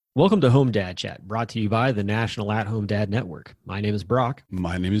Welcome to Home Dad Chat, brought to you by the National At Home Dad Network. My name is Brock,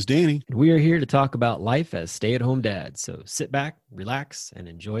 My name is Danny. and we are here to talk about life as stay at home dads. So sit back, relax, and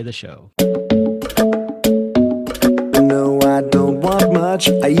enjoy the show. No, I don't want much.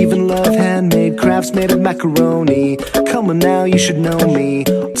 I even love handmade crafts made of macaroni. Come on now, you should know me.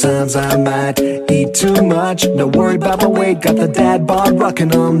 Times I might eat too much. No worry about my weight, got the dad bod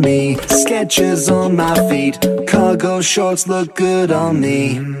rocking on me. Sketches on my feet, cargo shorts look good on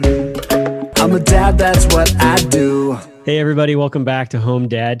me. I'm a dad, that's what I do. Hey, everybody, welcome back to Home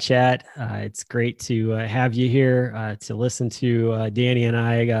Dad Chat. It's great to have you here to listen to Danny and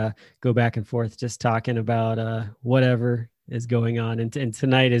I go back and forth just talking about whatever is going on. And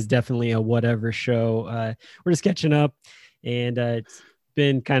tonight is definitely a whatever show. We're just catching up, and it's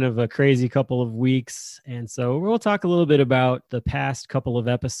been kind of a crazy couple of weeks. And so we'll talk a little bit about the past couple of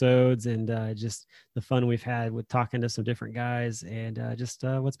episodes and just the fun we've had with talking to some different guys and just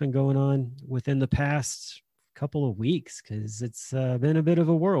what's been going on within the past couple of weeks, because it's been a bit of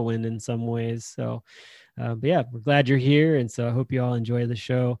a whirlwind in some ways. So but yeah, we're glad you're here, and so I hope you all enjoy the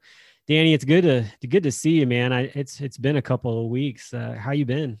show. Danny, it's good to see you, man. It's been a couple of weeks. How you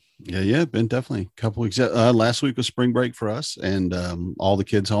been? Yeah, been definitely a couple weeks. Last week was spring break for us, and all the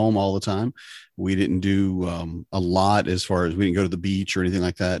kids home all the time. We didn't do a lot as far as we didn't go to the beach or anything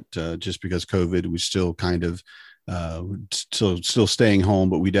like that, just because COVID. We still kind of still staying home,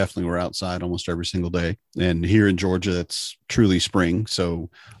 but we definitely were outside almost every single day. And here in Georgia, that's truly spring, so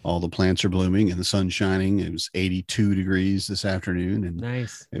all the plants are blooming and the sun's shining. It was 82 degrees this afternoon, and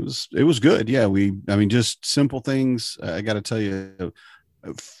Nice. it was good. Yeah, I mean, just simple things. I got to tell you,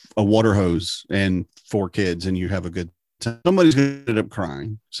 a water hose and 4 kids, and you have a good time. Somebody's going to end up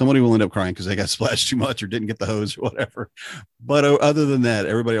crying. Somebody will end up crying because they got splashed too much or didn't get the hose or whatever. But other than that,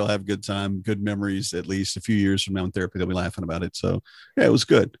 everybody will have a good time, good memories. At least a few years from now in therapy, they'll be laughing about it. So yeah, it was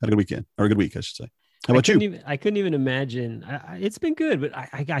good. Had a good weekend, or a good week, I should say. How about you? I couldn't even imagine. It's been good, but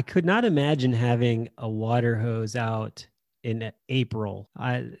I could not imagine having a water hose out in April.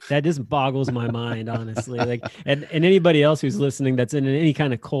 That just boggles my mind, honestly. Like, and anybody else who's listening that's in any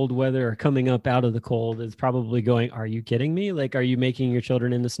kind of cold weather or coming up out of the cold is probably going, "Are you kidding me? Like, are you making your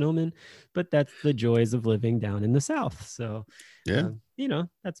children into snowmen?" But that's the joys of living down in the South. So, Yeah.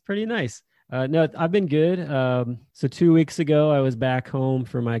 that's pretty nice. No, I've been good. So 2 weeks ago, I was back home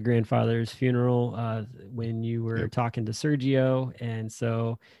for my grandfather's funeral when you were Yep. talking to Sergio. And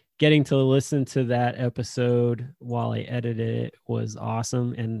so getting to listen to that episode while I edited it was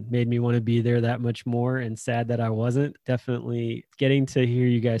awesome and made me want to be there that much more, and sad that I wasn't. Definitely getting to hear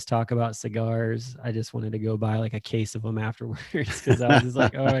you guys talk about cigars. I just wanted to go buy like a case of them afterwards because I was just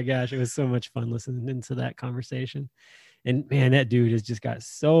like, oh my gosh, it was so much fun listening to that conversation. And man, that dude has just got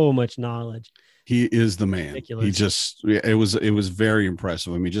so much knowledge. He is the man. Ridiculous. It was very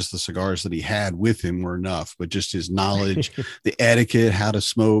impressive. I mean, just the cigars that he had with him were enough, but just his knowledge, the etiquette, how to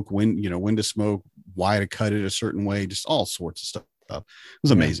smoke, when to smoke, why to cut it a certain way, just all sorts of stuff. It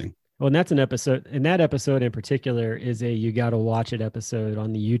was amazing. Well, and that's an episode, and that episode in particular is a you got to watch it episode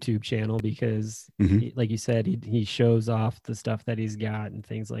on the YouTube channel because, like you said, he shows off the stuff that he's got and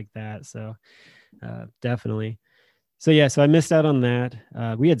things like that. So definitely. So yeah, so I missed out on that.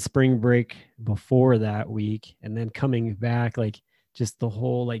 We had spring break before that week, and then coming back, like just the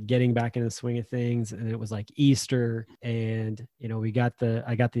whole like getting back in the swing of things, and it was like Easter, and I got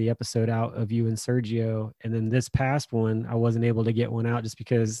the episode out of you and Sergio, and then this past one I wasn't able to get one out just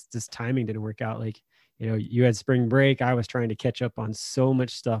because this timing didn't work out. Like, you had spring break, I was trying to catch up on so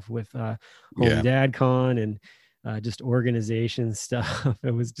much stuff with Home Dad Con and just organization stuff.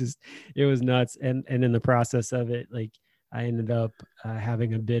 It was nuts. And in the process of it, like I ended up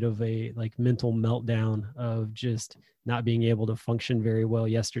having a bit of a like mental meltdown of just not being able to function very well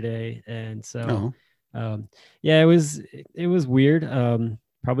yesterday. And so, yeah, it was weird.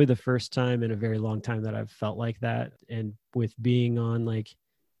 Probably the first time in a very long time that I've felt like that. And with being on like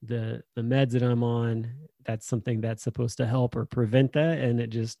the meds that I'm on, that's something that's supposed to help or prevent that. And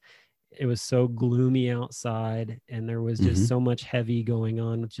it was so gloomy outside, and there was just so much heavy going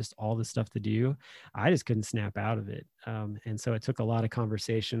on with just all the stuff to do. I just couldn't snap out of it. And so it took a lot of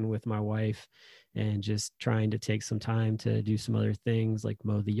conversation with my wife and just trying to take some time to do some other things like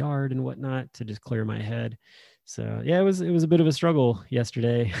mow the yard and whatnot to just clear my head. So yeah, it was a bit of a struggle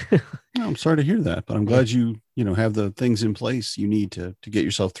yesterday. I'm sorry to hear that, but I'm glad you have the things in place you need to get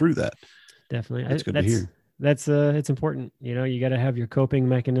yourself through that. Definitely. That's good to hear. That's it's important. You got to have your coping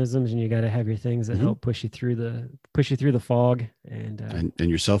mechanisms, and you got to have your things that help push you through the fog and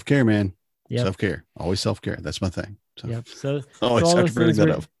your self-care, man. Yep. Self-care, always self-care. That's my thing. So yep. So always so have to bring that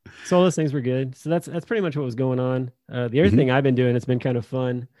up. So all those things were good. So that's pretty much what was going on. The other thing I've been doing, it's been kind of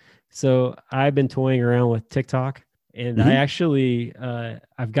fun. So I've been toying around with TikTok, and I actually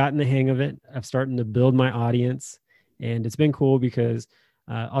I've gotten the hang of it. I'm starting to build my audience, and it's been cool because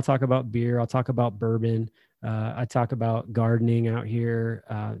I'll talk about beer, I'll talk about bourbon, I talk about gardening out here,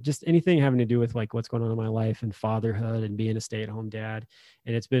 just anything having to do with like what's going on in my life and fatherhood and being a stay-at-home dad.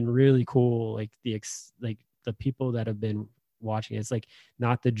 And it's been really cool. Like the people that have been watching, it's like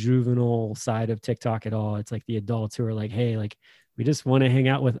not the juvenile side of TikTok at all. It's like the adults who are like, hey, like we just want to hang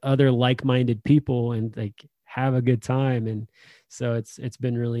out with other like-minded people and like have a good time. And so it's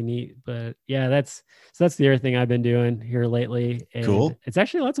been really neat. But yeah, that's the other thing I've been doing here lately. And cool. It's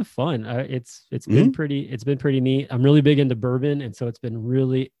actually lots of fun. It's been pretty neat. I'm really big into bourbon, and so it's been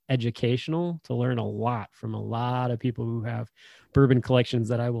really educational to learn a lot from a lot of people who have bourbon collections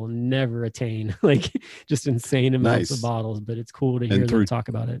that I will never attain, like just insane amounts of bottles. But it's cool to hear them talk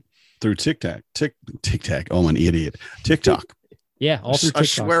about it through TikTok. Oh, I'm an idiot. TikTok. Yeah, all through TikTok. I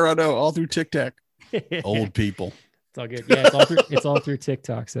swear I know, all through TikTok. Old people. It's all good. Yeah, it's all through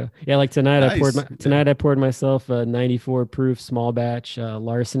TikTok. So yeah, like tonight nice. I poured myself a 94 proof small batch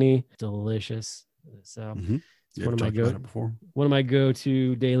Larceny. Delicious. So it's one of my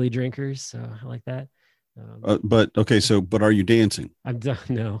go-to daily drinkers. So I like that. But are you dancing? I'm done.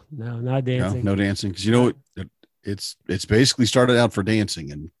 No, not dancing. No dancing. Cause you know, it's basically started out for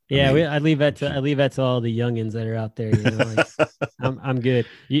dancing. And yeah, I leave that to all the youngins that are out there. You know, like, I'm good.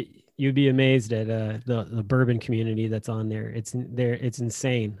 You'd be amazed at the bourbon community that's on there. It's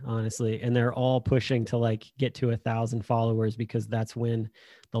insane, honestly. And they're all pushing to like get to 1,000 followers, because that's when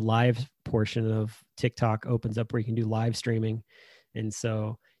the live portion of TikTok opens up where you can do live streaming. And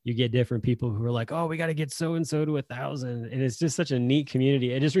so you get different people who are like, oh, we got to get so-and-so to 1,000. And it's just such a neat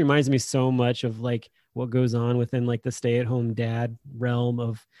community. It just reminds me so much of like what goes on within like the stay-at-home dad realm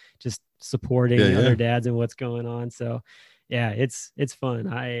of just supporting other dads and what's going on. So yeah, it's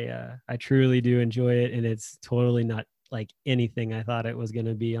fun. I truly do enjoy it, and it's totally not like anything I thought it was going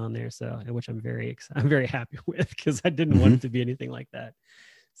to be on there. So, which I'm very happy with, because I didn't want it to be anything like that.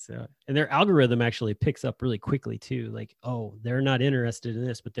 So, and their algorithm actually picks up really quickly too. Like, oh, they're not interested in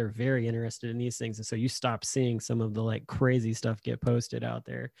this, but they're very interested in these things. And so you stop seeing some of the like crazy stuff get posted out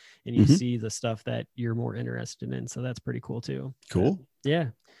there, and you see the stuff that you're more interested in. So that's pretty cool too. Cool.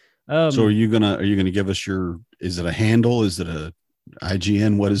 Yeah. So are you gonna give us is it a handle? Is it a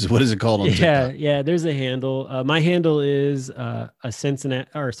IGN? What is it called on TikTok? Yeah, there's a handle. My handle is a Cincy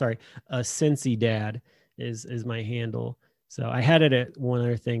Dad is my handle. So I had it at one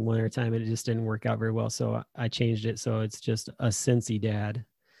other time, and it just didn't work out very well. So I changed it. So it's just a Cincy Dad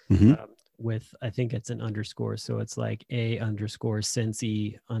with, I think it's an underscore. So it's like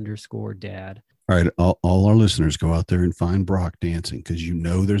 _Cincy_Dad. All right, all our listeners, go out there and find Brock dancing, because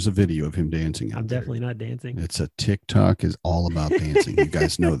there's a video of him dancing. I'm definitely not dancing. It's a TikTok is all about dancing. You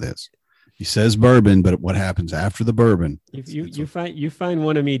guys know this. He says bourbon, but what happens after the bourbon? You find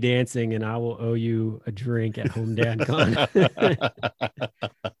one of me dancing, and I will owe you a drink at Home Dad Con.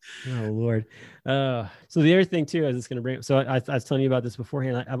 Oh Lord. So the other thing too, is it's going to bring. So I was telling you about this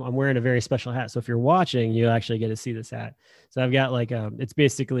beforehand. I'm wearing a very special hat. So if you're watching, you actually get to see this hat. So I've got like it's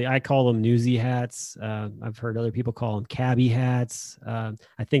basically, I call them newsy hats. I've heard other people call them cabbie hats. I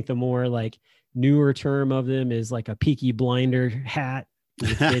think the more like newer term of them is like a Peaky Blinder hat.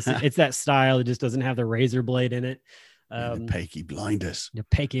 It's that style. It just doesn't have the razor blade in it. The Peaky Blinders. The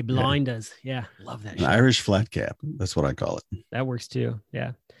Peaky Blinders. Yeah. Love that. An Irish flat cap. That's what I call it. That works too.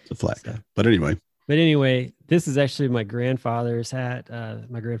 Yeah. It's a flat cap. But anyway, this is actually my grandfather's hat.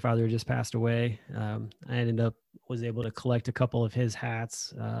 My grandfather just passed away. I was able to collect a couple of his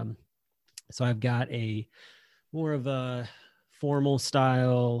hats. So I've got a more of a formal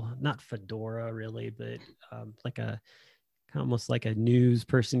style, not fedora really, but like almost like a news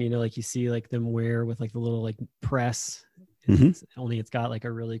person, like you see like them wear with like the little like press. Only it's got like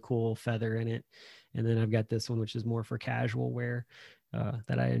a really cool feather in it. And then I've got this one, which is more for casual wear,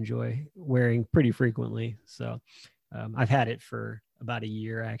 that I enjoy wearing pretty frequently. So I've had it for about a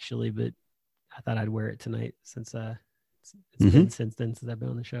year actually, but I thought I'd wear it tonight since it's been since I've been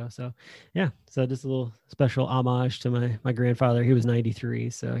on the show. So yeah, so just a little special homage to my grandfather. He was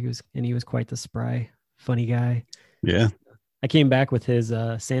 93, so he was quite the spry, funny guy. Yeah. I came back with his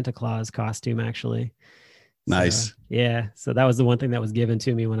Santa Claus costume actually. Nice. Yeah. So that was the one thing that was given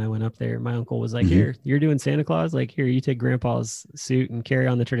to me when I went up there. My uncle was like, here, you're doing Santa Claus. Like, here, you take grandpa's suit and carry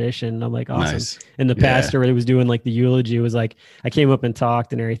on the tradition. And I'm like, awesome. Nice. And the pastor who was doing like the eulogy was like, I came up and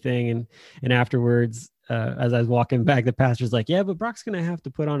talked and everything. And afterwards, as I was walking back, the pastor's like, yeah, but Brock's going to have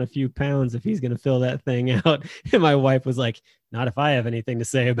to put on a few pounds if he's going to fill that thing out. And my wife was like, not if I have anything to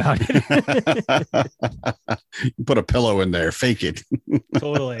say about it. Put a pillow in there, fake it.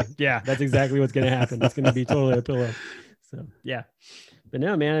 Totally. Yeah, that's exactly what's going to happen. It's going to be totally a pillow. So, yeah. But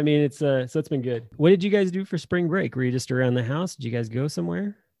no, man, I mean, so it's been good. What did you guys do for spring break? Were you just around the house? Did you guys go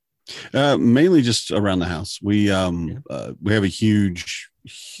somewhere? Mainly just around the house. We have a huge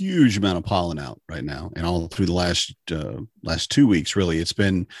amount of pollen out right now, and all through the last 2 weeks. Really, it's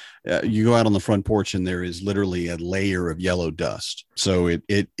been you go out on the front porch and there is literally a layer of yellow dust. So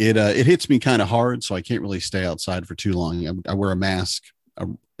it hits me kind of hard. So I can't really stay outside for too long. I wear a mask.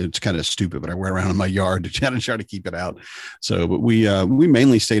 It's kind of stupid, but I wear around in my yard to try to keep it out. So, but we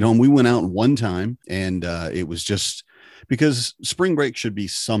mainly stayed home. We went out one time, and it was just because spring break should be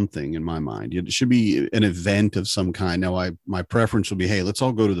something in my mind. It should be an event of some kind. Now, my preference would be, hey, let's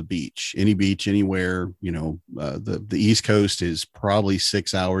all go to the beach, any beach, anywhere. The East Coast is probably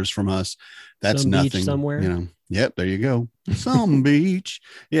 6 hours from us. That's some nothing. Beach somewhere. Yep, there you go. Some beach.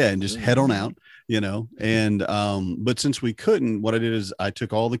 Yeah, and just head on out. And but since we couldn't, what I did is I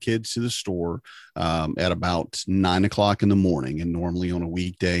took all the kids to the store at about 9 o'clock in the morning. And normally on a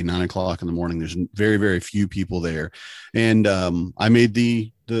weekday, 9 o'clock in the morning, there's very, very few people there. And I made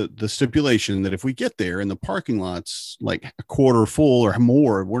the stipulation that if we get there and the parking lot's like a quarter full or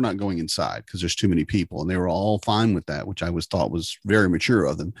more, we're not going inside because there's too many people. And they were all fine with that, which I thought was very mature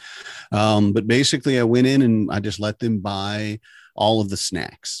of them. But basically I went in and I just let them buy all of the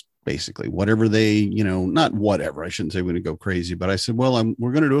snacks. Basically, whatever they, not whatever, I shouldn't say we're going to go crazy, but I said, well,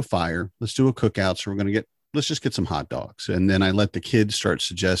 we're going to do a fire. Let's do a cookout. So let's just get some hot dogs. And then I let the kids start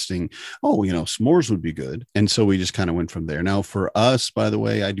suggesting, s'mores would be good. And so we just kind of went from there. Now for us, by the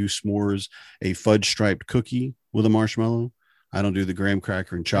way, I do s'mores, a fudge striped cookie with a marshmallow. I don't do the graham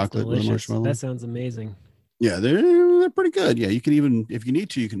cracker and chocolate with a marshmallow. That sounds amazing. Yeah, they're pretty good. Yeah, you can even, if you need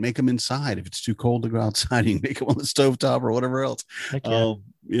to, you can make them inside. If it's too cold to go outside, you can make them on the stovetop or whatever else.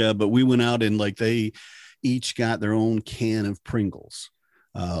 Yeah, but we went out and they each got their own can of Pringles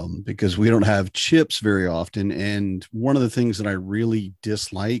because we don't have chips very often. And one of the things that I really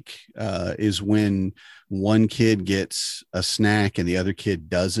dislike is when one kid gets a snack and the other kid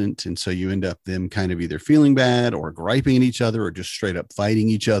doesn't. And so you end up them kind of either feeling bad or griping at each other or just straight up fighting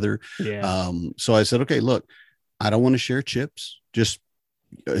each other. Yeah. So I said, okay, look, I don't want to share chips. Just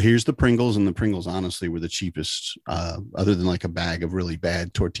here's the Pringles, and the Pringles honestly were the cheapest, other than like a bag of really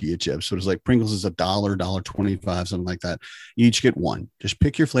bad tortilla chips. So it was like Pringles is $1.25, something like that. You each get one. Just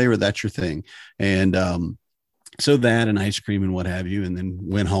pick your flavor. That's your thing. And so that and ice cream and what have you, and then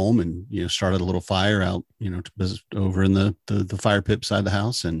went home and started a little fire out over in the fire pit beside the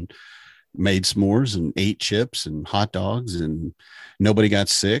house and made s'mores and ate chips and hot dogs, and nobody got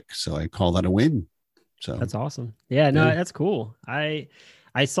sick. So I call that a win. So that's awesome. Yeah, no, that's cool.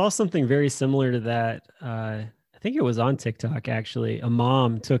 I saw something very similar to that. I think it was on TikTok, actually. A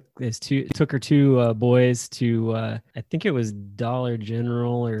mom took her two boys to, I think it was Dollar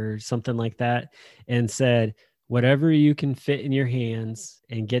General or something like that, and said, whatever you can fit in your hands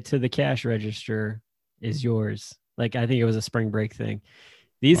and get to the cash register is yours. Like, I think it was a spring break thing.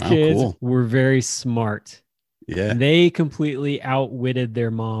 These kids were very smart. Yeah. They completely outwitted their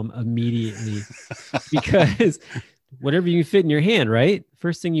mom immediately because whatever you fit in your hand, right?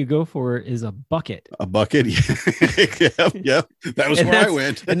 First thing you go for is a bucket. A bucket. Yep. That was where I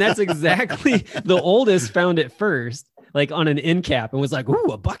went. And that's exactly, the oldest found it first, like on an end cap, and was like,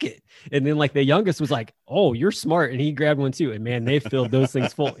 ooh, a bucket. And then like the youngest was like, oh, you're smart. And he grabbed one too. And man, they filled those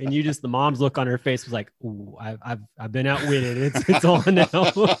things full. And the mom's look on her face was like, ooh, I've been outwitted. It's on now.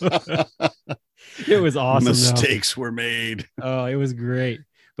 It was awesome. Mistakes were made. Oh, it was great.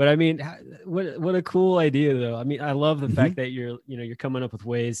 But I mean, what a cool idea, though. I mean, I love the fact that you're coming up with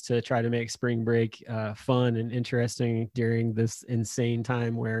ways to try to make spring break fun and interesting during this insane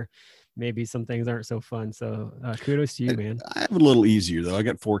time where maybe some things aren't so fun. So kudos to you, man. I have a little easier though. I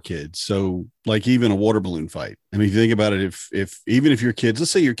got 4 kids. So like even a water balloon fight. I mean, if you think about it, even if your kids,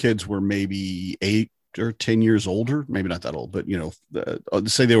 let's say your kids were maybe 8 or 10 years older, maybe not that old, but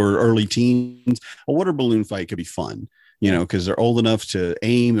say they were early teens, a water balloon fight could be fun. Because they're old enough to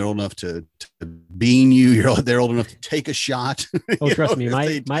aim, they're old enough to bean you. They're old enough to take a shot. Oh, trust me, my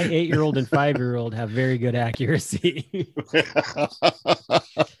 8-year-old and 5-year-old have very good accuracy.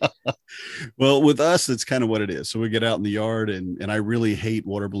 Well, with us, that's kind of what it is. So we get out in the yard, and I really hate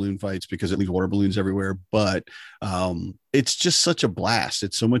water balloon fights because it leaves water balloons everywhere. But it's just such a blast.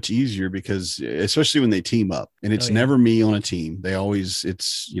 It's so much easier because, especially when they team up, and it's never me on a team. They always,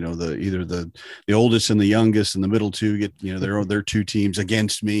 it's, either the oldest and the youngest and the middle two get, their two teams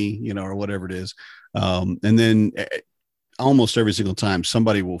against me, or whatever it is. And then almost every single time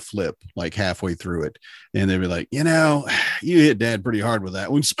somebody will flip like halfway through it, and they'll be like, you hit dad pretty hard with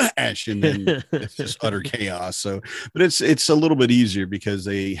that one, smash, and then it's just utter chaos. So, but it's a little bit easier because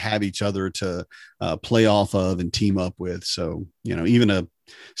they have each other to play off of and team up with. So, even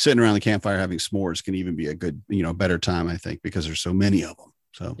sitting around the campfire having s'mores can even be a good, better time, I think, because there's so many of them.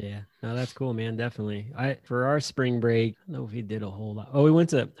 So yeah, no, that's cool, man. Definitely. For our spring break, I don't know if we did a whole lot. Oh, we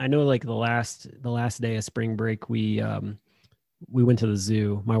went to, I know, like the last day of spring break, we went to the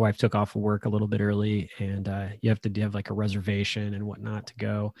zoo. My wife took off of work a little bit early, and you have to have like a reservation and whatnot to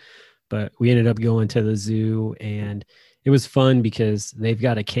go. But we ended up going to the zoo, and it was fun because they've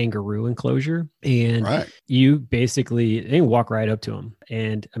got a kangaroo enclosure, and you basically, they walk right up to them.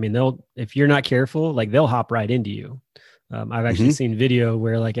 And I mean, if you're not careful, like they'll hop right into you. I've actually seen video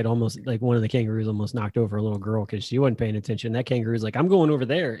where like it almost, like one of the kangaroos almost knocked over a little girl because she wasn't paying attention. That kangaroo's like, I'm going over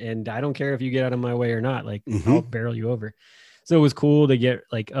there, and I don't care if you get out of my way or not. Like I'll barrel you over. So it was cool to get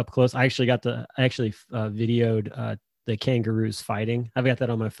like up close. I actually videoed the kangaroos fighting. I've got that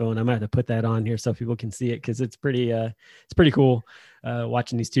on my phone. I might have to put that on here so people can see it, because it's pretty cool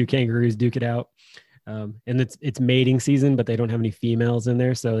watching these two kangaroos duke it out. And it's mating season, but they don't have any females in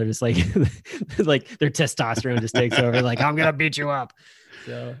there, so they're just like like their testosterone just takes over. Like, I'm gonna beat you up.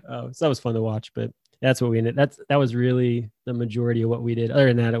 So that was fun to watch. But that's what we ended. That was really the majority of what we did. Other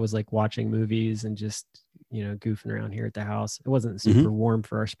than that, it was like watching movies and just goofing around here at the house. It wasn't super warm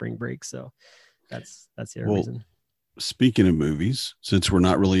for our spring break, so that's the other reason. Speaking of movies, since we're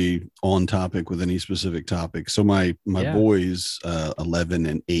not really on topic with any specific topic, so my boys, 11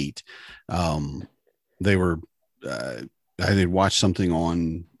 and 8, they were I had watched something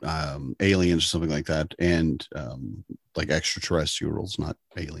on aliens or something like that, and like extraterrestrials, not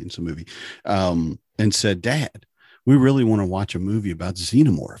aliens, a movie, and said, Dad, we really want to watch a movie about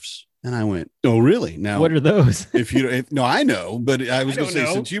xenomorphs. And I went, oh, really? Now, what are those? No, I know, but I was going to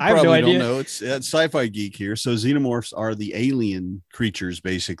say, since you probably don't know, it's Sci-Fi Geek here. So xenomorphs are the alien creatures,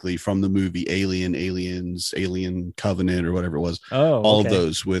 basically, from the movie Alien, Aliens, Alien Covenant, or whatever it was. Oh, all of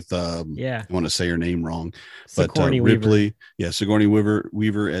those with, I want to say her name wrong, but Ripley. Yeah, Sigourney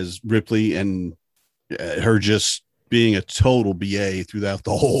Weaver as Ripley, and her just being a total BA throughout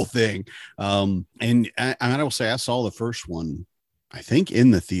the whole thing. And I will say, I saw the first one, I think,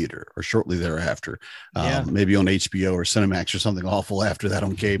 in the theater or shortly thereafter, maybe on HBO or Cinemax or something awful after that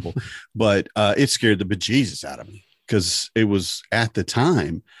on cable. But it scared the bejesus out of me, because it was at the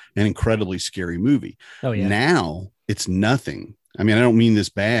time an incredibly scary movie. Oh, yeah. Now it's nothing. I mean, I don't mean this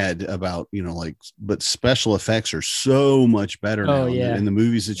bad about, but special effects are so much better now in the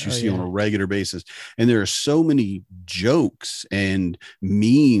movies that you see on a regular basis. And there are so many jokes and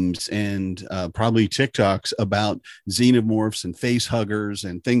memes and probably TikToks about xenomorphs and face huggers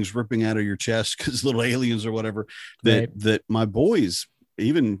and things ripping out of your chest because little aliens or whatever, that my boys,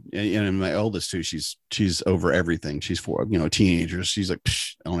 even, and my eldest too, she's over everything. She's for teenagers. She's like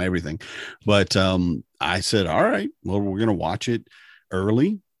on everything. But I said, all right, well, we're gonna watch it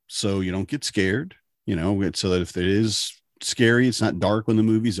early so you don't get scared. So that if it is scary, it's not dark when the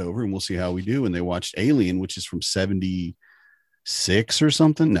movie's over, and we'll see how we do. And they watched Alien, which is from 76 or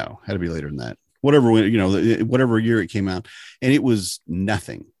something. No, had to be later than that. Whatever year it came out, and it was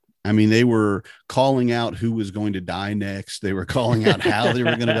nothing. I mean, they were calling out who was going to die next. They were calling out how they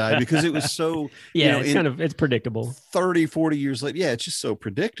were going to die, because it was so, it's predictable. 30, 40 years later. Yeah, it's just so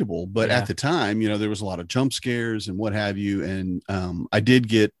predictable. But at the time, there was a lot of jump scares and what have you. And I did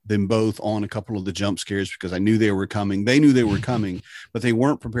get them both on a couple of the jump scares because I knew they were coming. They knew they were coming, but they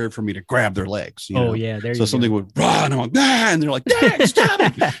weren't prepared for me to grab their legs. So something would run, and I'm like, and they're like, Dad, stop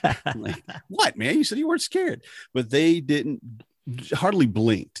it. I'm like, what, man? You said you weren't scared. But they hardly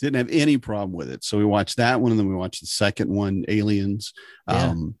blinked, didn't have any problem with it. So we watched that one, and then we watched the second one, Aliens,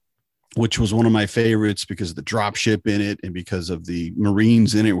 which was one of my favorites because of the drop ship in it and because of the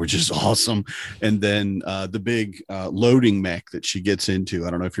Marines in it, which is awesome. And then the big loading mech that she gets into,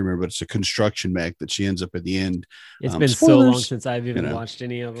 I don't know if you remember, but it's a construction mech that she ends up at the end. It's been so long since I've even watched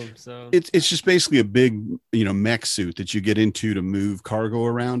any of them. So it's just basically a big, mech suit that you get into to move cargo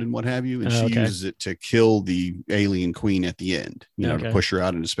around and what have you. And she uses it to kill the alien queen at the end, to push her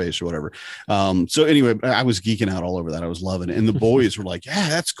out into space or whatever. So anyway, I was geeking out all over that. I was loving it. And the boys were like, yeah,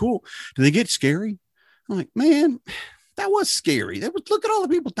 that's cool. Do they get scary? I'm like, man, that was scary. That was, look at all the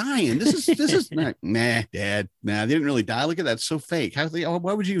people dying. This is not, nah, Dad. Nah, they didn't really die. Look at that. It's so fake. Why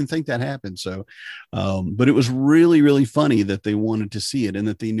would you even think that happened? So, but it was really, really funny that they wanted to see it and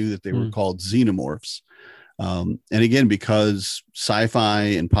that they knew that they were called xenomorphs. And again, because sci-fi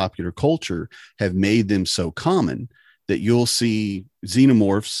and popular culture have made them so common that you'll see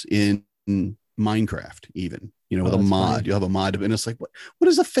xenomorphs in Minecraft, even, with a mod. Funny. You'll have a mod, and it's like, what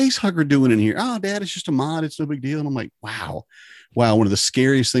is a face hugger doing in here? Oh, Dad, it's just a mod. It's no big deal. And I'm like, wow. One of the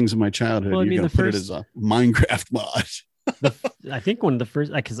scariest things in my childhood. Well, you're going to put it as a Minecraft mod. I think one of the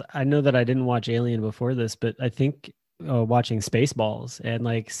first, because I know that I didn't watch Alien before this, but I think watching Spaceballs and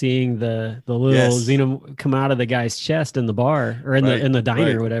like seeing the little xeno come out of the guy's chest in the bar or in the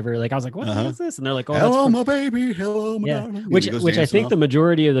diner or whatever. Like I was like, what is this? And they're like, oh, hello, my baby. Hello, my darling. Which I think the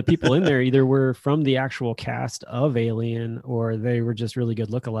majority of the people in there either were from the actual cast of Alien or they were just really good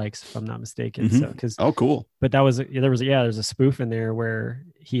lookalikes, if I'm not mistaken. So, cool. But there's a spoof in there where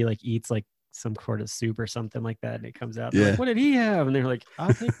he like eats like some sort of soup or something like that, and it comes out. Like, what did he have? And they're like,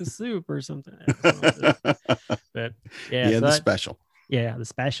 I'll take the soup or something. But the special. Yeah, the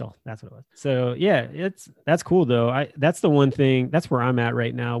special. That's what it was. So yeah, that's cool though. That's the one thing. That's where I'm at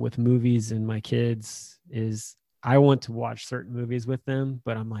right now with movies and my kids. Is I want to watch certain movies with them,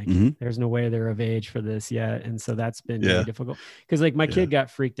 but I'm like, there's no way they're of age for this yet, and so that's been really difficult. Because like my kid got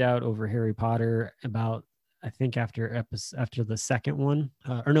freaked out over Harry Potter about, I think after the second one,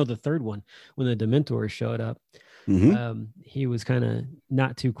 the third one, when the Dementors showed up, he was kind of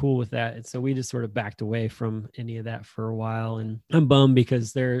not too cool with that. And so we just sort of backed away from any of that for a while. And I'm bummed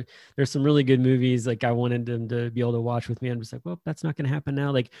because there's some really good movies. Like I wanted them to be able to watch with me. I'm just like, well, that's not going to happen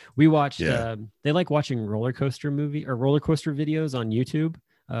now. Like we watched, they like watching roller coaster videos on YouTube,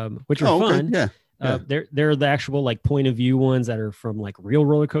 which are fun. Yeah. They're the actual like point of view ones that are from like real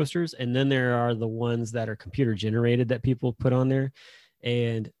roller coasters. And then there are the ones that are computer generated that people put on there.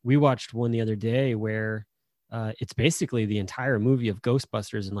 And we watched one the other day where it's basically the entire movie of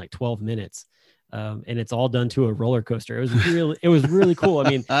Ghostbusters in like 12 minutes. And it's all done to a roller coaster. It was really cool. I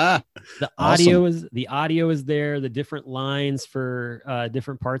mean, the audio is there. The different lines for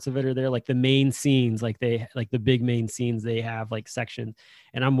different parts of it are there. Like the main scenes, like the big main scenes, they have like sections.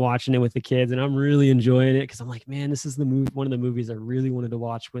 And I'm watching it with the kids, and I'm really enjoying it because I'm like, man, this is one of the movies I really wanted to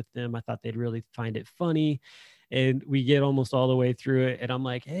watch with them. I thought they'd really find it funny. And we get almost all the way through it, and I'm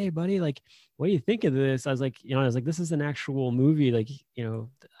like, hey, buddy, like, what do you think of this? I was like, this is an actual movie. Like,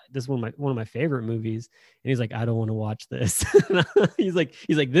 this is one of my favorite movies. And he's like, I don't want to watch this. he's like,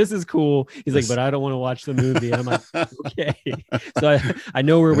 this is cool. He's like, but I don't want to watch the movie. And I'm like, okay. So I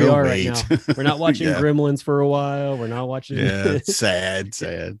know where we are right now. We're not watching Gremlins for a while. We're not watching. Yeah, sad.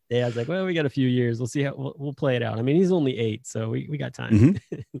 Yeah, I was like, well, we got a few years. We'll see how we'll play it out. I mean, he's only 8, so we got time.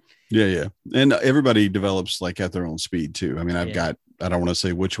 Yeah. And everybody develops like at their own speed too. I mean, I don't want to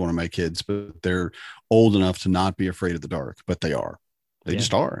say which one of my kids, but they're old enough to not be afraid of the dark, but they are. They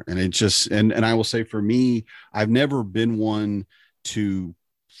just are. And it's just, and I will say for me, I've never been one to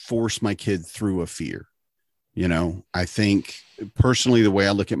force my kid through a fear. I think personally, the way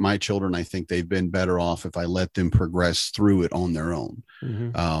I look at my children, I think they've been better off if I let them progress through it on their own.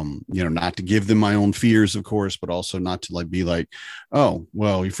 Not to give them my own fears, of course, but also not to be like, oh,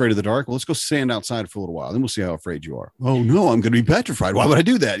 well, you're afraid of the dark. Well, let's go stand outside for a little while. Then we'll see how afraid you are. Oh no, I'm going to be petrified. Why would I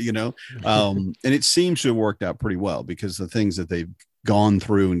do that? And it seems to have worked out pretty well because the things that they've gone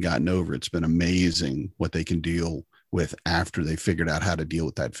through and gotten over, it's been amazing what they can deal with after they figured out how to deal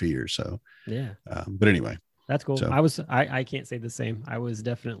with that fear. So, but anyway. That's cool. So, I can't say the same. I was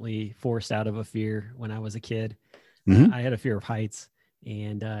definitely forced out of a fear when I was a kid. I had a fear of heights,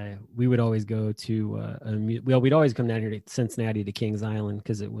 and we would always go to, we'd always come down here to Cincinnati to Kings Island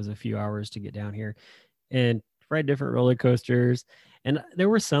because it was a few hours to get down here and ride different roller coasters. And there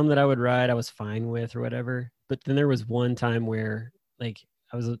were some that I would ride, I was fine with or whatever. But then there was one time where like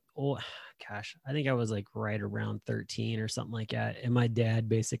I was I think I was like right around 13 or something like that. And my dad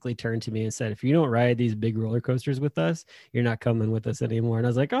basically turned to me and said, if you don't ride these big roller coasters with us, you're not coming with us anymore. And I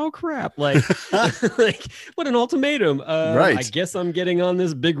was like, oh crap. Like, like what an ultimatum. Right. I guess I'm getting on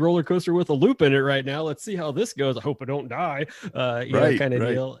this big roller coaster with a loop in it right now. Let's see how this goes. I hope I don't die. Kind of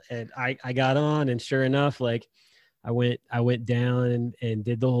deal. And I got on, and sure enough, like I went down and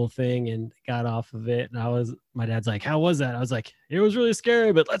did the whole thing and got off of it. And my dad's like, how was that? I was like, it was really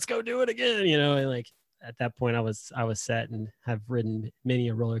scary, but let's go do it again. And like at that point I was set and have ridden many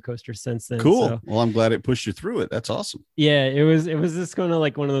a roller coaster since then. Cool. So, well, I'm glad it pushed you through it. That's awesome. Yeah, it was just kind of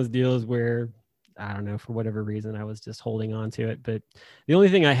like one of those deals where I don't know, for whatever reason, I was just holding on to it. But the only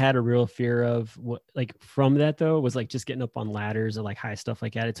thing I had a real fear of, like from that though, was like just getting up on ladders or like high stuff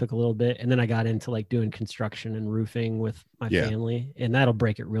like that. It took a little bit. And then I got into like doing construction and roofing with my family, and that'll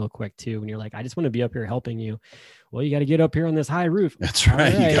break it real quick too. When you're like, I just want to be up here helping you. Well, you got to get up here on this high roof. That's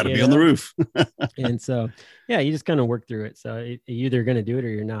right. You got to be on the roof. And so, yeah, you just kind of work through it. So you're either going to do it or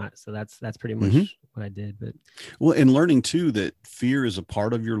you're not. So that's pretty much what I did. But well, and learning too, that fear is a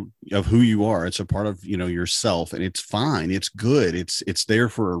part of who you are. It's a part of, yourself, and it's fine. It's good. It's there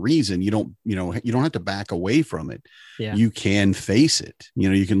for a reason. You don't have to back away from it. Yeah. You can face it.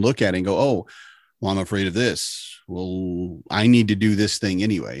 You can look at it and go, oh, well, I'm afraid of this. Well, I need to do this thing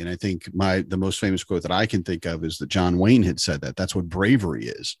anyway. And I think the most famous quote that I can think of is that John Wayne had said that. That's what bravery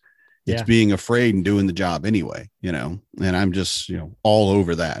is. It's being afraid and doing the job anyway, and I'm just, all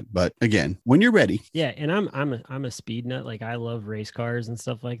over that. But again, when you're ready. Yeah. And I'm a speed nut. Like I love race cars and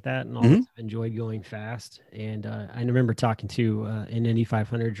stuff like that, and always enjoyed going fast. And I remember talking to an Indy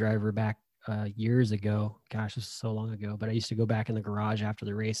 500 driver back years ago. Gosh, this is so long ago, but I used to go back in the garage after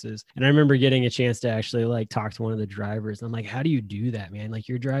the races, and I remember getting a chance to actually like talk to one of the drivers. And I'm like, how do you do that, man? Like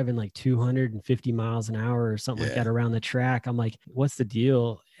you're driving like 250 miles an hour or something like that around the track. I'm like, what's the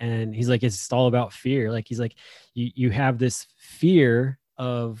deal? And he's like, it's all about fear. Like he's like, you have this fear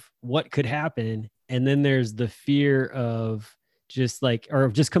of what could happen, and then there's the fear of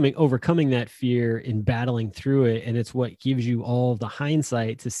overcoming that fear and battling through it. And it's what gives you all the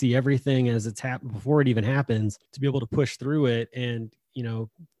hindsight to see everything as it's happened before it even happens, to be able to push through it and,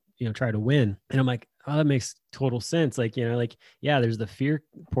 try to win. And I'm like, oh, that makes total sense. Like, there's the fear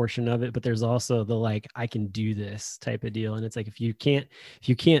portion of it, but there's also the, like, I can do this type of deal. And it's like, if you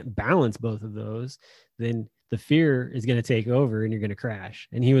can't balance both of those, then the fear is going to take over and you're going to crash.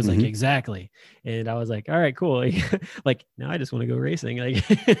 And he was like, exactly. And I was like, all right, cool. Like, now I just want to go racing. Like,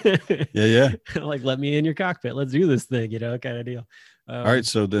 like, let me in your cockpit. Let's do this thing, kind of deal. All right.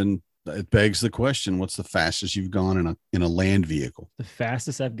 So then it begs the question, what's the fastest you've gone in a land vehicle? The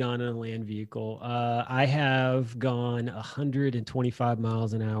fastest I've gone in a land vehicle. I have gone 125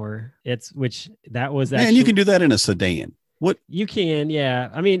 miles an hour. Man, you can do that in a sedan. What you can, yeah.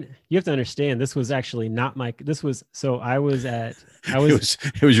 I mean, you have to understand, this was actually not it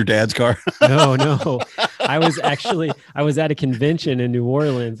was your dad's car. No. I was at a convention in New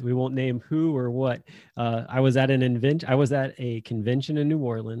Orleans. We won't name who or what. I was at a convention in New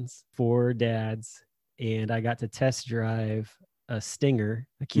Orleans for dads, and I got to test drive a Stinger,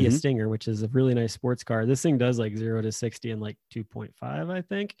 a Kia Stinger, which is a really nice sports car. This thing does like 0 to 60 in like 2.5, I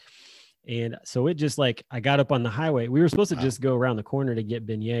think. And so it just like, I got up on the highway. We were supposed to just go around the corner to get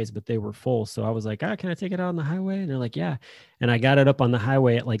beignets, but they were full. So I was like, can I take it out on the highway? And they're like, yeah. And I got it up on the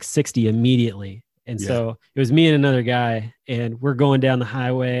highway at like 60 immediately. And so it was me and another guy, and we're going down the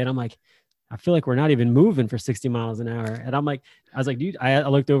highway, and I'm like, I feel like we're not even moving for 60 miles an hour. And I was like, dude, I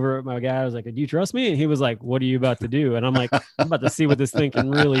looked over at my guy. I was like, do you trust me? And he was like, what are you about to do? And I'm like, I'm about to see what this thing can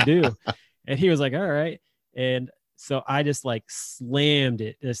really do. And he was like, all right. And so I just like slammed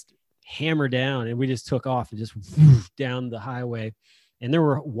it, just hammer down, and we just took off and just down the highway. And there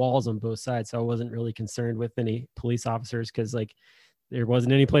were walls on both sides, so I wasn't really concerned with any police officers, because like there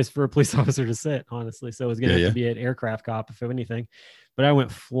wasn't any place for a police officer to sit, honestly. So it was gonna have to be an aircraft cop, if anything. But I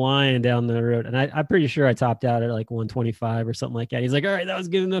went flying down the road, and I'm pretty sure I topped out at like 125 or something like that. He's like, all right, that was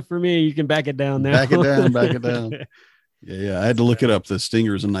good enough for me, you can back it down now. Back it down. Yeah. I had to look it up. The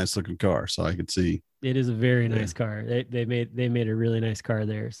Stinger is a nice looking car, so I could see. It is a very nice car. They made a really nice car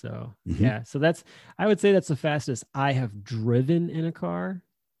there. So yeah. So I would say that's the fastest I have driven in a car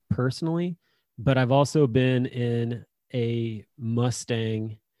personally, but I've also been in a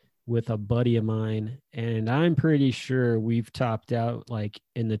Mustang with a buddy of mine, and I'm pretty sure we've topped out like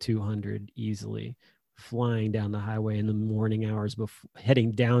in the 200 easily, flying down the highway in the morning hours before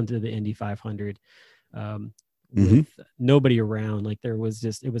heading down to the Indy 500. With nobody around. Like it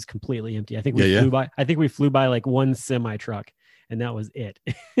was completely empty. I think we flew by like one semi truck, and that was it.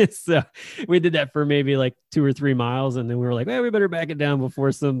 So we did that for maybe like 2 or 3 miles, and then we were like, well, we better back it down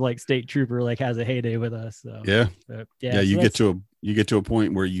before some like state trooper like has a heyday with us. So you get to a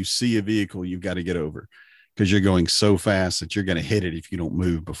point where you see a vehicle you've got to get over, because you're going so fast that you're going to hit it if you don't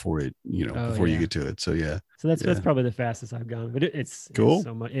move before it, you get to it. So so that's probably the fastest I've gone, but it's cool.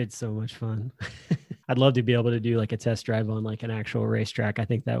 It's so much fun. I'd love to be able to do like a test drive on like an actual racetrack. I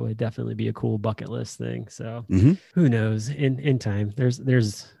think that would definitely be a cool bucket list thing. So who knows, in time,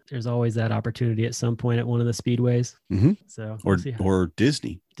 there's there's always that opportunity at some point at one of the speedways. So or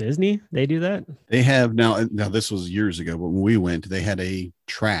Disney, they do that. They have now this was years ago, but when we went, they had a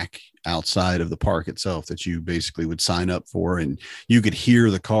track outside of the park itself that you basically would sign up for, and you could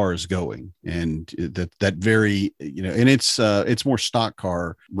hear the cars going, and that very, and it's more stock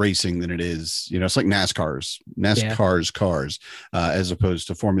car racing than it is, it's like NASCAR's cars, as opposed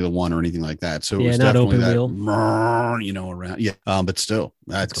to Formula One or anything like that. So it was not definitely open wheel, around. But still,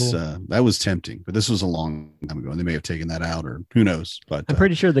 that's cool. That was tempting, but this was a long time ago, and they may have taken that out, or who knows. But I'm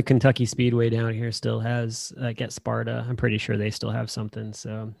pretty sure the Kentucky Speedway down here still has, at Sparta, I'm pretty sure they still have something.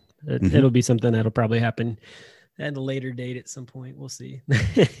 So it'll be something that'll probably happen at a later date at some point. We'll see.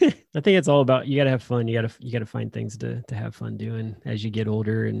 I think it's all about, you got to have fun. You got to find things to have fun doing as you get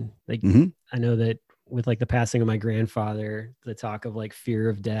older. And like, I know that with like the passing of my grandfather, the talk of like fear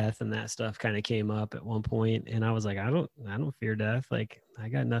of death and that stuff kind of came up at one point. And I was like, I don't fear death. Like, I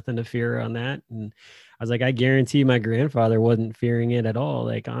got nothing to fear on that. And I was like, I guarantee my grandfather wasn't fearing it at all.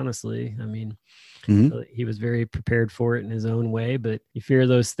 Like, honestly, I mean, he was very prepared for it in his own way, but you fear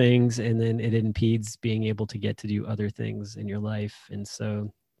those things and then it impedes being able to get to do other things in your life. And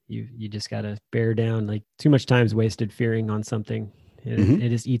so you just got to bear down. Like, too much time's wasted fearing on something. It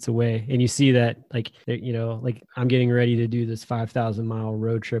just eats away. And you see that, like, like I'm getting ready to do this 5,000-mile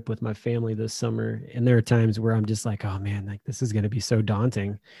road trip with my family this summer. And there are times where I'm just like, oh man, like this is going to be so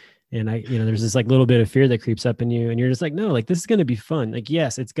daunting. And there's this like little bit of fear that creeps up in you, and you're just like, no, like this is going to be fun. Like,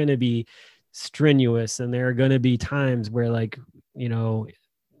 yes, it's going to be strenuous. And there are going to be times where like,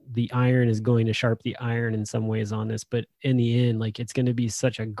 the iron is going to sharpen the iron in some ways on this, but in the end, like it's going to be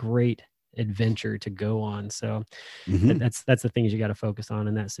such a great adventure to go on. So that's the things you got to focus on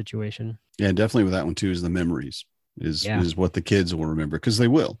in that situation. Yeah, definitely with that one too, is the memories is what the kids will remember, because they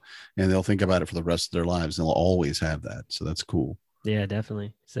will, and they'll think about it for the rest of their lives. They'll always have that. So that's cool. Yeah,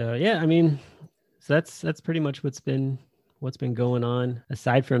 definitely. So yeah, I mean, so that's pretty much what's been going on.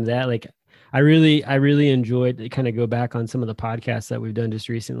 Aside from that, like I really enjoyed to kind of go back on some of the podcasts that we've done just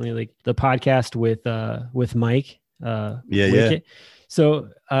recently, like the podcast with Mike. Wicket. So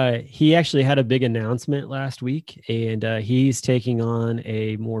he actually had a big announcement last week, and he's taking on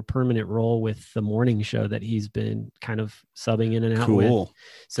a more permanent role with the morning show that he's been kind of subbing in and out with.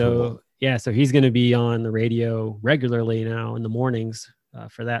 So so he's going to be on the radio regularly now in the mornings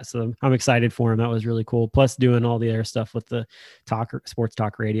for that. So I'm excited for him. That was really cool. Plus doing all the other stuff with the sports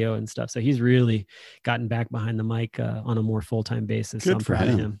talk radio and stuff. So he's really gotten back behind the mic on a more full-time basis. Good for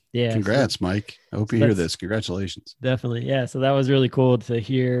him. Yeah. Congrats, Mike. I hope you hear this. Congratulations. Definitely. Yeah. So that was really cool to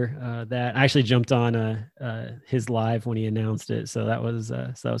hear that. I actually jumped on his live when he announced it. So that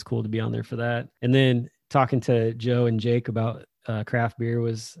was cool to be on there for that. And then talking to Joe and Jake about craft beer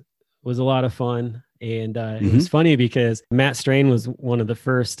was a lot of fun. And it was funny because Matt Strain was one of the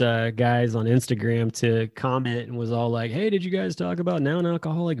first guys on Instagram to comment and was all like, hey, did you guys talk about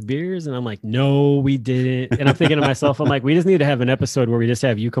non-alcoholic beers? And I'm like, no, we didn't. And I'm thinking to myself, I'm like, we just need to have an episode where we just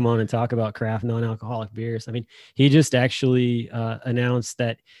have you come on and talk about craft non-alcoholic beers. I mean, he just actually announced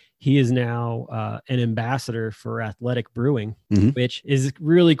that he is now an ambassador for Athletic Brewing, which is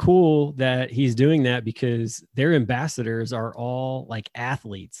really cool that he's doing that, because their ambassadors are all like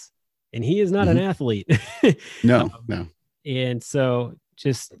athletes. And he is not an athlete. No. And so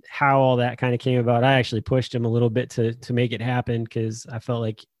just how all that kind of came about, I actually pushed him a little bit to make it happen, because I felt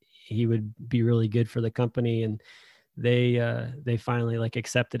like he would be really good for the company. And they finally like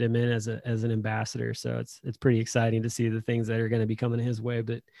accepted him in as an ambassador. So it's pretty exciting to see the things that are going to be coming his way.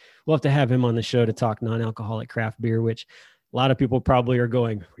 But we'll have to have him on the show to talk non-alcoholic craft beer, which a lot of people probably are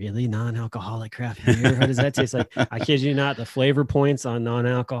going, really? Non-alcoholic craft beer? How does that taste like? I kid you not, the flavor points on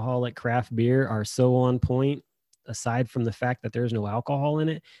non-alcoholic craft beer are so on point. Aside from the fact that there's no alcohol in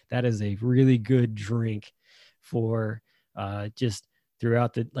it, that is a really good drink for just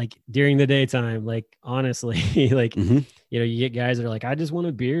throughout during the daytime. Like, honestly, like, you get guys that are like, I just want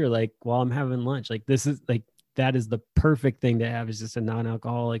a beer, like, while I'm having lunch. Like, this is like, that is the perfect thing to have, is just a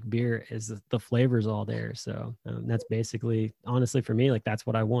non-alcoholic beer, is the flavors all there. So that's basically, honestly, for me, like, that's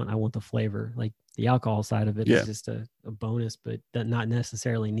what I want. I want the flavor. Like, the alcohol side of it is just a bonus, but not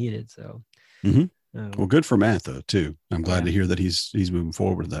necessarily needed. So, well, good for Matt though, too. I'm glad to hear that he's moving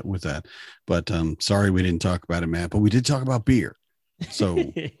forward with that. But sorry we didn't talk about it, Matt, but we did talk about beer.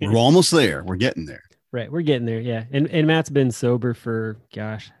 So we're almost there. We're getting there. Right. We're getting there. Yeah. And Matt's been sober for,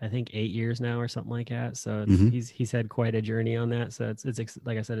 gosh, I think 8 years now or something like that. So he's had quite a journey on that. So it's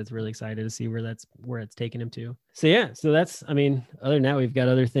like I said, it's really excited to see where it's taken him to. So yeah, so that's, I mean, other than that, we've got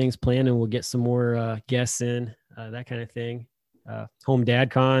other things planned, and we'll get some more guests in, that kind of thing. Home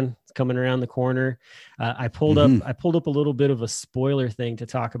Dad Con is coming around the corner. I pulled up a little bit of a spoiler thing to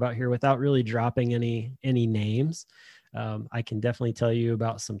talk about here without really dropping any names. I can definitely tell you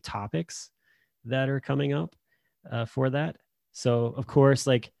about some topics that are coming up for that. So of course,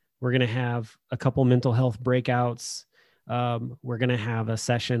 like we're going to have a couple mental health breakouts. We're going to have a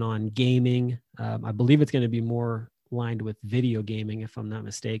session on gaming. I believe it's going to be more lined with video gaming, if I'm not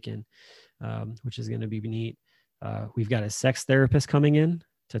mistaken, which is going to be neat. We've got a sex therapist coming in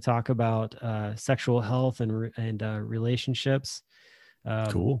to talk about sexual health and relationships.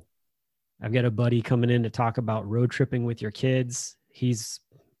 Cool. I've got a buddy coming in to talk about road tripping with your kids. He's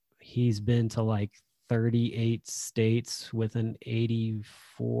been to like 38 states with an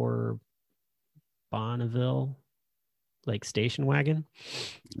 84 Bonneville like station wagon.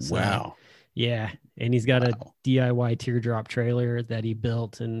 So, wow. Yeah. And he's got a DIY teardrop trailer that he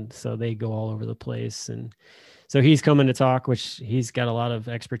built. And so they go all over the place. And so he's coming to talk, which he's got a lot of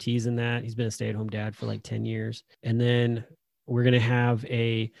expertise in that. He's been a stay-at-home dad for like 10 years. And then we're going to have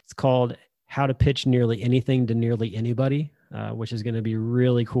it's called How to Pitch Nearly Anything to Nearly Anybody, which is going to be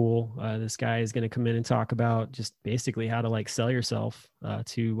really cool. This guy is going to come in and talk about just basically how to like sell yourself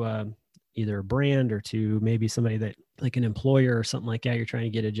to either a brand or to maybe somebody that like an employer or something like that. You're trying to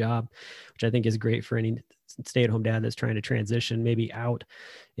get a job, which I think is great for any stay-at-home dad that's trying to transition maybe out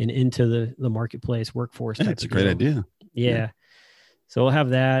and into the marketplace workforce. Yeah, it's a great idea. Yeah. So we'll have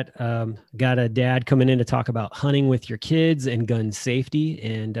that. Got a dad coming in to talk about hunting with your kids and gun safety.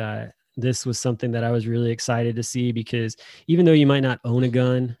 And this was something that I was really excited to see, because even though you might not own a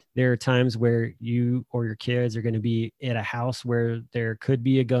gun, there are times where you or your kids are going to be at a house where there could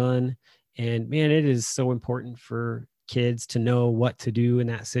be a gun. And man, it is so important for kids to know what to do in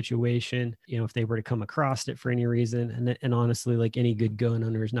that situation. You know, if they were to come across it for any reason, and honestly, like any good gun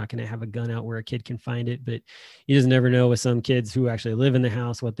owner is not going to have a gun out where a kid can find it, but you just never know with some kids who actually live in the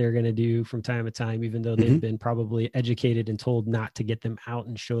house, what they're going to do from time to time, even though they've been probably educated and told not to get them out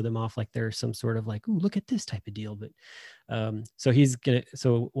and show them off like they're some sort of like, ooh, look at this type of deal. But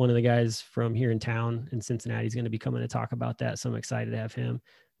so one of the guys from here in town in Cincinnati is going to be coming to talk about that. So I'm excited to have him.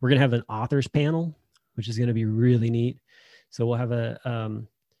 We're going to have an authors panel, which is going to be really neat. So we'll have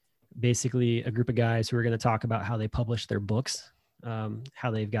basically a group of guys who are going to talk about how they publish their books, how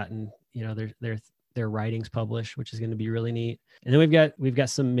they've gotten, you know, their writings published, which is going to be really neat. And then we've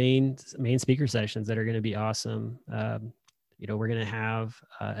got some main speaker sessions that are going to be awesome. You know, we're going to have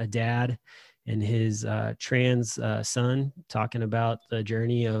a dad and his trans son talking about the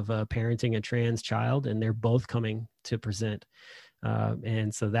journey of parenting a trans child, and they're both coming to present.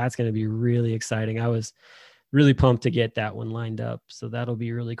 And so that's going to be really exciting. I was really pumped to get that one lined up. So that'll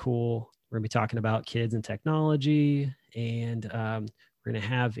be really cool. We're gonna be talking about kids and technology, and we're gonna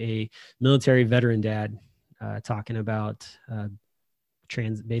have a military veteran dad talking about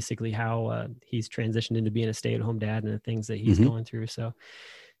basically how he's transitioned into being a stay-at-home dad and the things that he's going through. So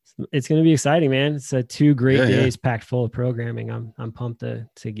it's going to be exciting, man. It's 2 great days packed full of programming. I'm pumped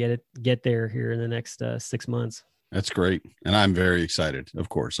to get there here in the next 6 months. That's great. And I'm very excited. Of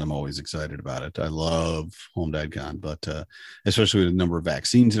course, I'm always excited about it. I love Home Dad Con, but especially with the number of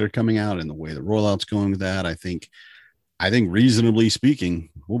vaccines that are coming out and the way the rollout's going with that, I think reasonably speaking,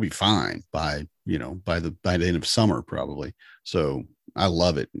 we'll be fine by the end of summer, probably. So I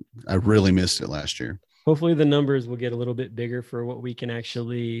love it. I really missed it last year. Hopefully the numbers will get a little bit bigger for what we can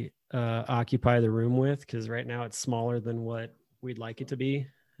actually occupy the room with, because right now it's smaller than what we'd like it to be.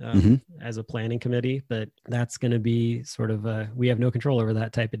 As a planning committee, but that's going to be sort of we have no control over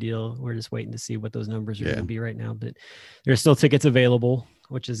that type of deal. We're just waiting to see what those numbers are going to be right now, but there's still tickets available,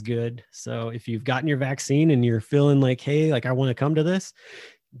 which is good. So if you've gotten your vaccine and you're feeling like, hey, like I want to come to this,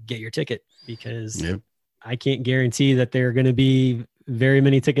 get your ticket, because I can't guarantee that there are going to be very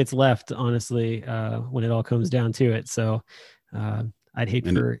many tickets left, honestly, when it all comes down to it. So I'd hate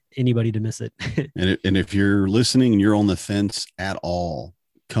for anybody to miss it. and if you're listening and you're on the fence at all,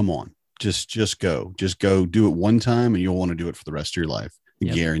 come on, just go do it one time and you'll want to do it for the rest of your life.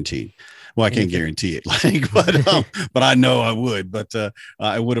 Guaranteed. Well, I can't guarantee it, but I know I would, but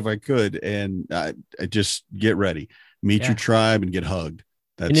I would if I could. And I just get ready, meet your tribe and get hugged.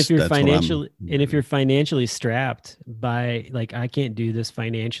 And if you're financially strapped by like, I can't do this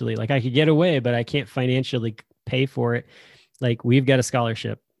financially, like I could get away, but I can't financially pay for it. Like we've got a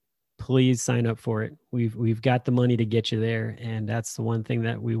scholarship. Please sign up for it. We've got the money to get you there. And that's the one thing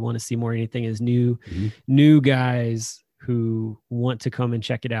that we want to see more than anything is new guys who want to come and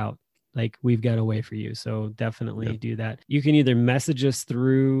check it out. like we've got a way for you. So definitely do that. You can either message us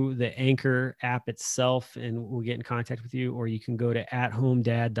through the Anchor app itself and we'll get in contact with you, or you can go to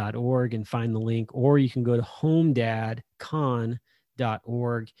athomedad.org and find the link, or you can go to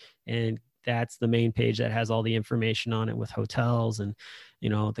homedadcon.org, and that's the main page that has all the information on it with hotels and, you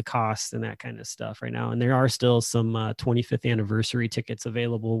know, the costs and that kind of stuff right now. And there are still some 25th anniversary tickets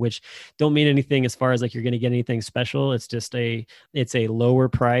available, which don't mean anything as far as like you're going to get anything special. It's just it's a lower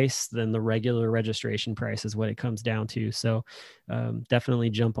price than the regular registration price is what it comes down to. So definitely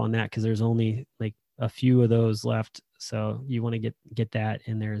jump on that, because there's only like a few of those left. So you want to get that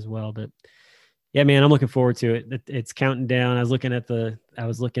in there as well. But yeah, man, I'm looking forward to it. It's counting down. I was looking at the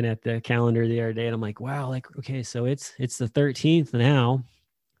calendar the other day, and I'm like, wow, like, okay, so it's the 13th now.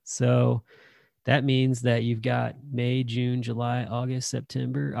 So that means that you've got May, June, July, August,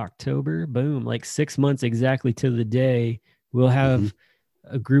 September, October, boom, like 6 months exactly to the day. We'll have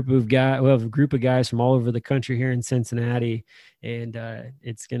a group of guys from all over the country here in Cincinnati, and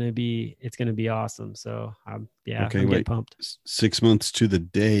it's gonna be awesome. So I'm getting pumped. 6 months to the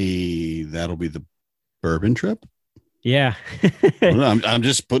day. That'll be the bourbon trip. Yeah. I'm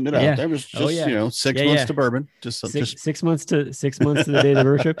just putting it out there. It was just 6 months to bourbon. Just 6 months to the day of the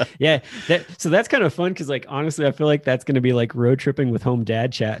road trip. Yeah. So that's kind of fun, because like honestly, I feel like that's going to be like road tripping with Home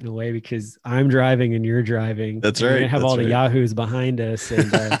Dad Chat in a way, because I'm driving and you're driving. That's right. We're gonna have all the yahoos behind us,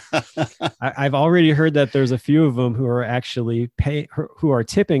 and I've already heard that there's a few of them who are actually who are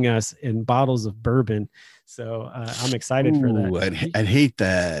tipping us in bottles of bourbon. So I'm excited for that. I'd hate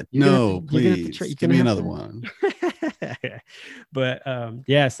that. Please give me another one. But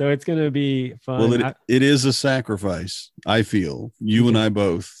so it's going to be fun. Well, it is a sacrifice, I feel, you and I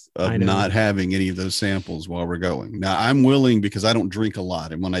both, of not having any of those samples while we're going. Now I'm willing, because I don't drink a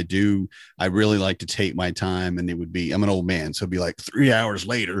lot, and when I do, I really like to take my time, and I'm an old man, so it'd be like 3 hours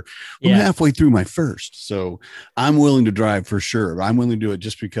later, I'm halfway through my first. So I'm willing to drive for sure. I'm willing to do it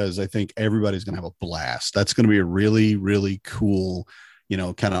just because I think everybody's going to have a blast. That's going to be a really, really cool,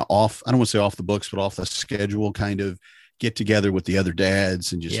 kind of off, I don't want to say off the books, but off the schedule kind of get together with the other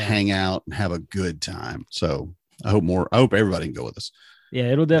dads and just hang out and have a good time. So I hope everybody can go with us. Yeah,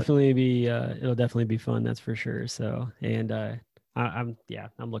 it'll definitely be fun. That's for sure. So, and I'm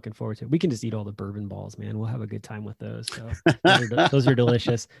looking forward to it. We can just eat all the bourbon balls, man. We'll have a good time with those. So those are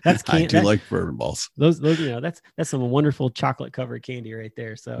delicious. I do like bourbon balls. Those, that's some wonderful chocolate covered candy right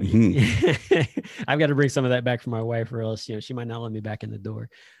there. So I've got to bring some of that back for my wife, or else, she might not let me back in the door.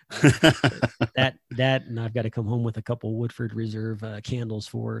 That, and I've got to come home with a couple Woodford Reserve candles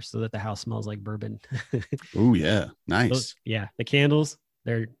for her, so that the house smells like bourbon. Oh yeah. Nice. The candles.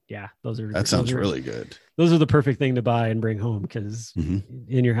 That sounds really good. Those are the perfect thing to buy and bring home, because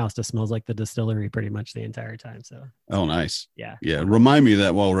in your house just smells like the distillery pretty much the entire time. So nice. Yeah Remind me of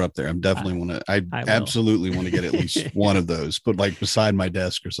that while we're up there. I'm definitely I absolutely want to get at least one of those, put like beside my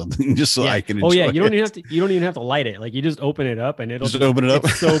desk or something, just so I can enjoy you don't even have to light it. Like, you just open it up and it'll open it up.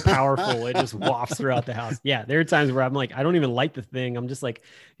 It's so powerful. It just wafts throughout the house. Yeah, there are times where I'm like, I don't even light the thing. I'm just like,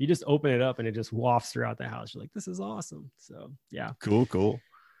 you just open it up and it just wafts throughout the house. You're like, this is awesome. So yeah. Cool,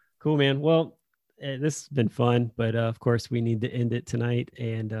 man. Well, this has been fun, but of course we need to end it tonight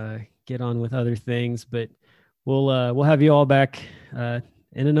and get on with other things. But we'll have you all back in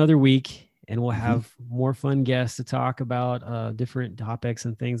another week, and we'll have more fun guests to talk about different topics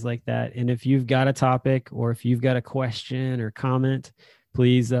and things like that. And if you've got a topic, or if you've got a question or comment,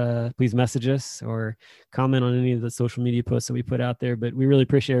 please message us or comment on any of the social media posts that we put out there. But we really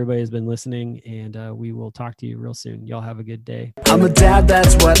appreciate everybody who's been listening, and we will talk to you real soon. Y'all have a good day. I'm a dad,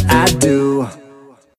 that's what I do.